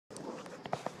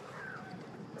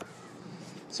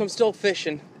So I'm still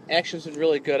fishing. Action's been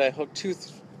really good. I hooked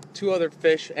two other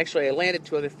fish. Actually, I landed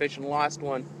two other fish and lost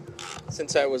one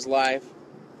since I was live.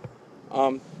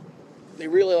 They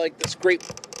really like the scrape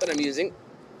that I'm using.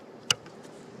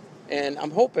 And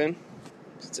I'm hoping,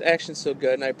 since action's so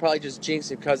good, and I probably just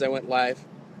jinxed it because I went live,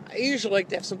 I usually like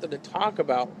to have something to talk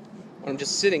about when I'm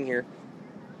just sitting here.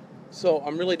 So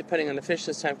I'm really depending on the fish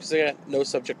this time because I got no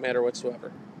subject matter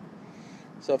whatsoever.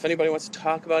 So if anybody wants to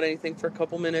talk about anything for a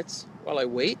couple minutes while I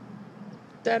wait,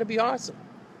 that'd be awesome.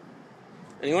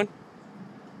 Anyone?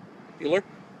 Bueller?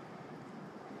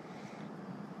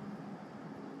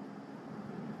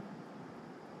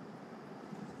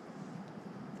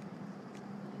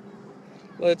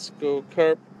 Let's go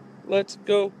carp. Let's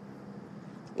go.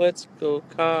 Let's go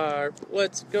carp.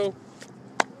 Let's go.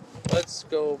 Let's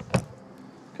go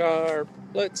carp.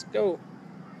 Let's go.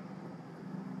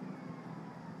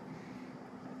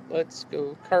 Let's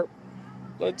go carp.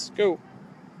 Let's go.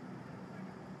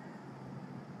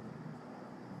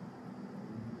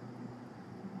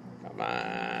 Come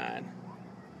on.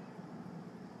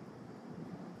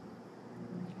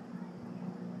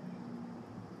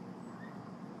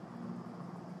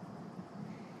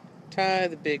 Tie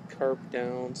the big carp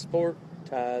down, sport.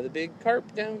 Tie the big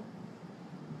carp down.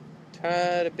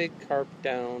 Tie the big carp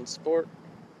down, sport.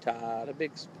 Tie the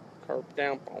big carp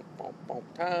down. Boom, boom, boom.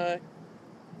 Tie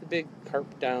the big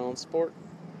carp down, sport.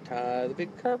 Tie the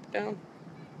big carp down.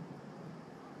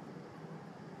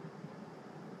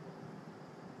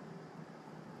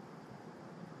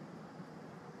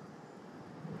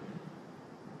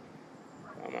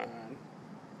 Come on.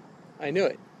 I knew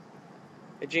it.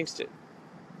 I jinxed it.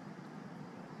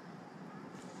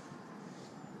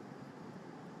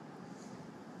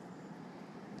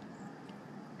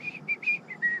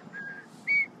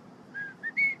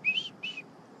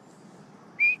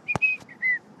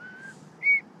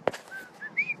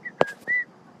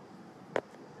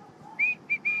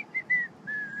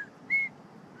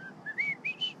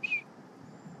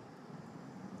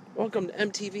 Welcome to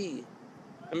MTV.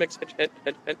 I'm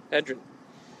Hedren.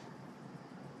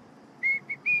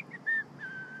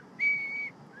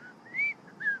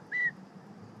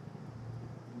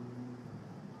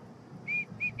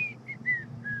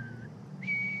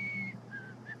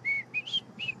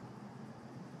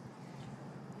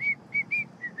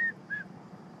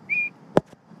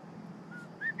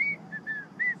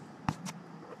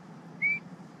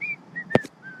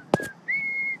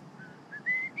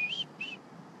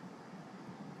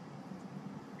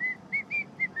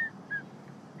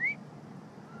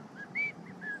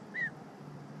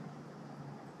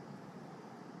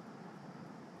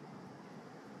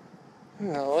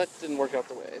 Well, that didn't work out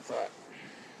the way I thought.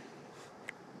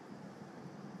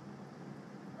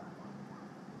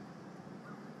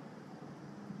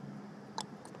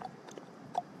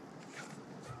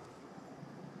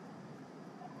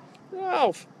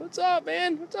 Ralph, what's up,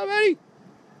 man? What's up, Eddie?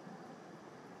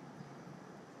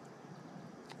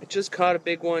 I just caught a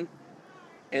big one,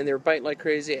 and they were biting like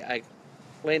crazy. I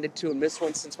landed two and missed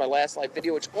one since my last live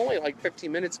video, which only like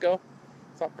 15 minutes ago.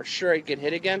 Thought for sure I'd get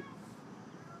hit again,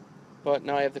 but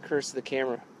now I have the curse of the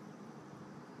camera.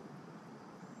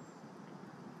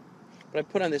 But I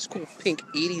put on this cool pink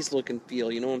 80s looking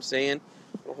feel, you know what I'm saying?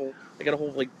 I got a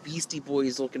whole like Beastie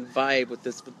Boys looking vibe with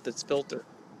this filter.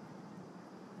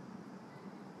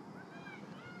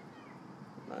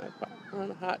 On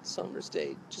a hot summer's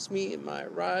day, just me and my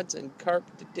rods and carp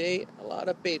today. A lot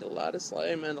of bait, a lot of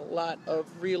slime, and a lot of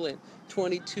reeling.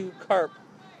 22 carp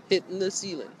hitting the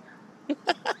ceiling.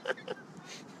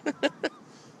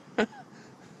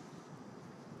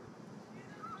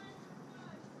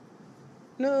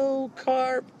 No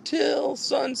carp till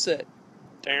sunset.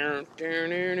 Down, down,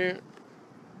 down, down.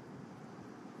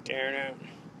 Down, down,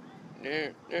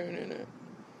 down, down, down.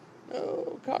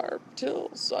 No carp till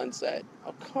sunset.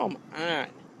 Oh, come on.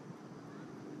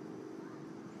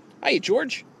 Hi,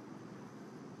 George.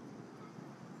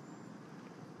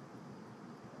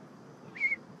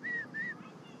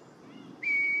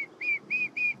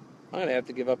 I'm going to have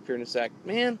to give up here in a sec.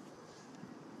 Man,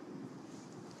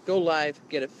 go live,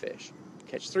 get a fish.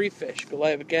 Catch 3 fish. Go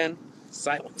live again.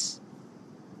 Silence.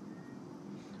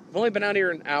 I've only been out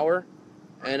here an hour,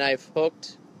 and I've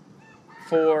hooked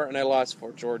 4, and I lost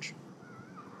 4, George.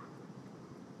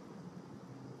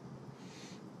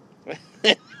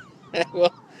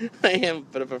 Well, I am a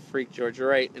bit of a freak, George. You're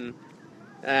right, and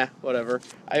whatever.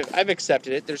 I've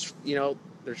accepted it. There's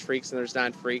freaks and there's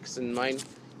non-freaks, and mine.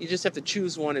 You just have to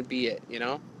choose one and be it.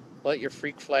 Let your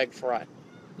freak flag fry.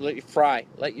 Let you fry.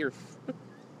 Let your.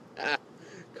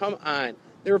 Come on.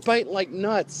 They were biting like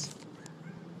nuts.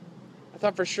 I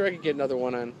thought for sure I could get another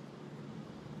one on.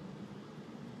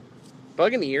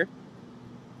 Bug in the ear.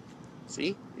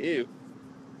 See? Ew.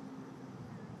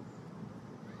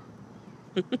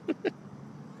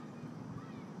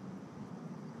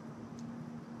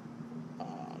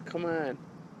 Oh, come on.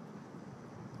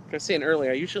 Like I was saying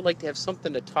earlier, I usually like to have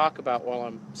something to talk about while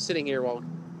I'm sitting here while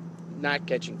not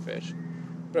catching fish.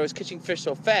 But I was catching fish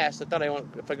so fast, I thought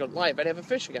if I go live, I'd have a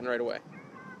fish again right away.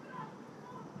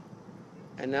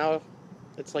 And now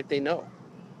it's like they know.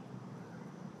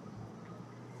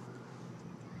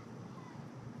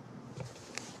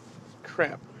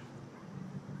 Crap.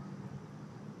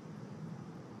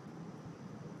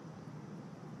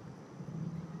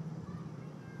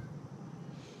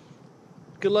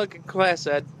 Good luck in class,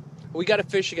 Ed. We got to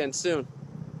fish again soon.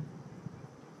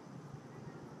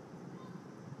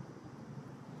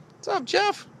 What's up,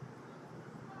 Jeff?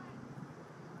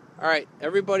 All right,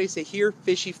 everybody say here,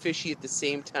 fishy, fishy at the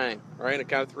same time. All right, on a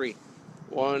count of 3.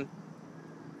 1,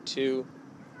 2,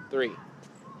 3.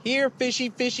 Here, fishy,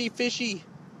 fishy, fishy.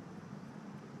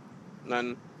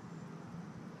 None.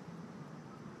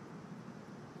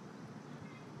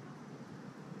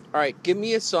 All right, give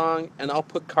me a song and I'll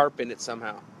put carp in it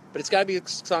somehow. But it's got to be a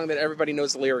song that everybody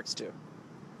knows the lyrics to.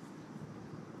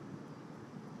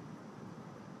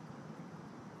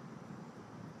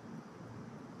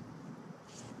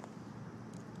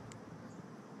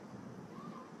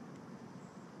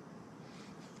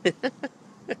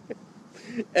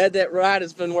 Ed, that rod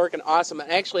has been working awesome. I'm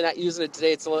actually not using it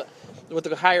today. It's with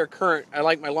the higher current. I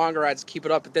like my longer rods to keep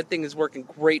it up, but that thing is working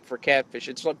great for catfish.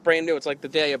 It's like brand new. It's like the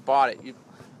day I bought it.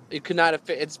 It could not have.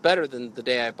 It's better than the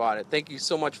day I bought it. Thank you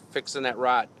so much for fixing that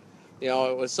rod. You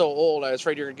know, it was so old. I was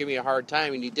afraid you were gonna give me a hard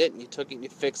time, and you didn't. You took it and you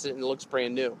fixed it, and it looks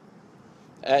brand new.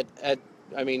 Ed,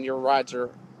 I mean, your rods are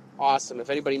awesome. If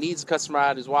anybody needs a custom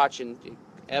rod who's watching,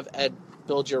 have Ed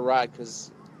build your rod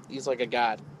because he's like a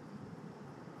god.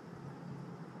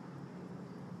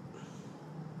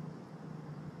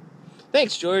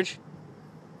 Thanks, George.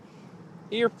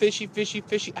 Here, fishy, fishy,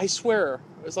 fishy. I swear,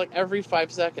 it was like every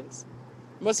 5 seconds.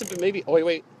 It must have been maybe. Oh,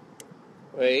 wait.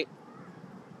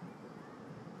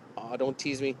 Oh, don't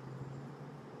tease me.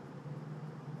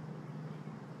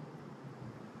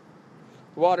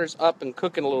 The water's up and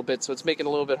cooking a little bit, so it's making it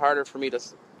a little bit harder for me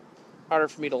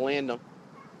to land them.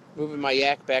 Moving my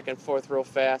yak back and forth real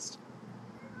fast.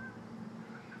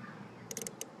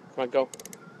 Come on, go.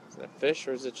 Is that a fish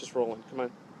or is it just rolling? Come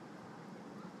on.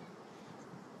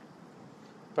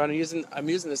 But I'm using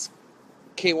this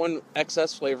K1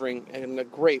 XS flavoring and the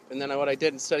grape, and then what I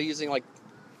did instead of using like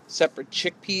separate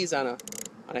chickpeas on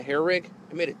a hair rig,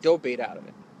 I made a dough bait out of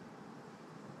it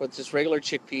with just regular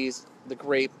chickpeas, the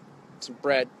grape, some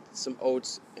bread, some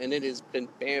oats, and it has been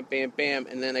bam, bam, bam,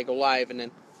 and then I go live and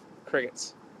then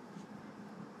crickets.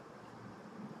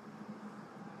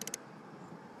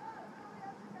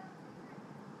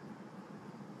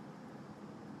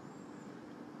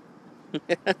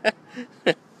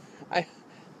 I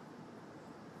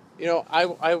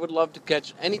I would love to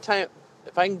catch anytime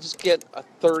if I can just get a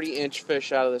 30-inch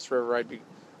fish out of this river. I'd be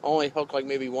only hook like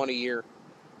maybe one a year.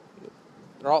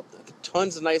 They're all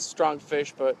tons of nice strong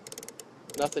fish, but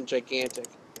nothing gigantic.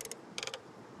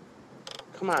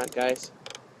 Come on, guys.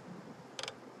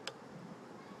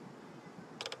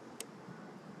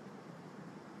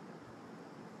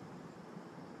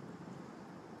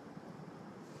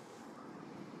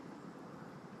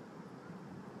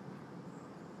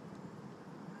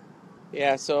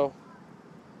 Yeah, so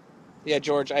yeah,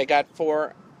 George, I got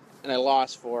 4 and I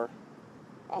lost 4.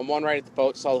 One right at the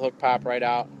boat, saw the hook pop right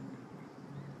out.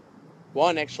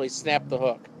 One actually snapped the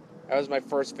hook. That was my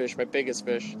first fish, my biggest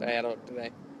fish that I had hooked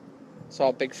today. Saw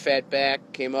a big fat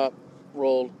back, came up,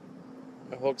 rolled,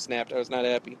 my hook snapped. I was not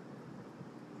happy.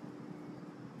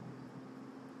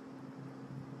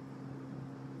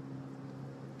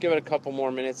 Give it a couple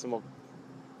more minutes and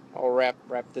I'll wrap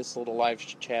this little live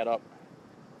chat up.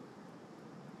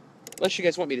 Unless you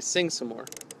guys want me to sing some more.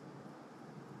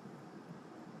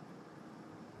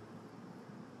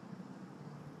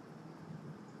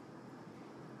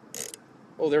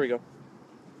 Oh, there we go.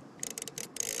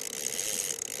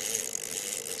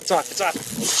 It's off.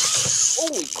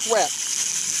 Holy crap.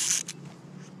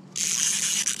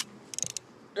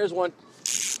 There's one.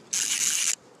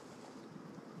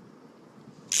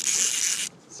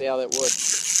 See how that works.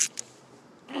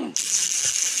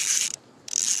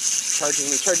 Charging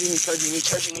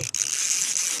me.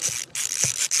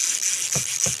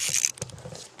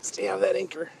 Stay out of that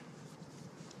anchor.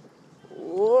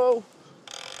 Whoa.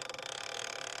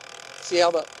 See how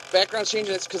the background's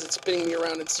changing? It's because it's spinning me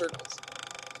around in circles.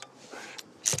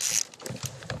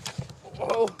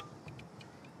 Whoa.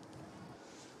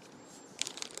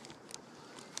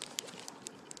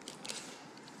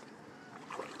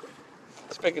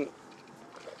 I can.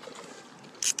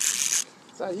 It's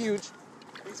not huge.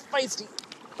 He's feisty.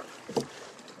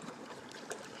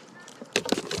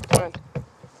 Come on. A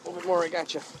little bit more. I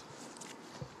got you.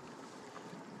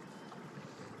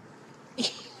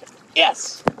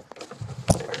 Yes.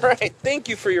 All right. Thank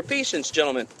you for your patience,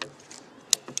 gentlemen.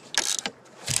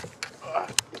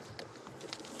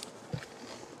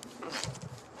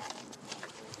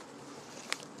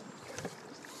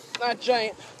 Not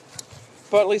giant,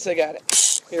 but at least I got it.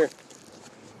 Here.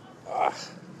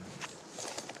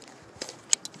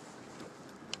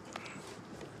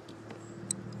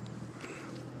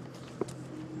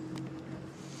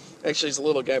 Actually, he's a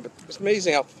little guy, but it's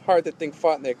amazing how hard that thing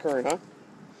fought in that current, huh?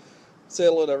 Say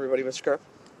hello to everybody, Mr. Carp.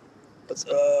 What's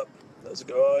up? How's it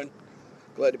going?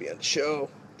 Glad to be on the show.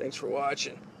 Thanks for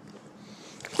watching.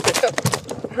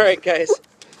 All right, guys.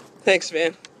 Thanks,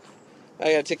 man.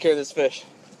 I gotta take care of this fish.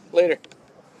 Later.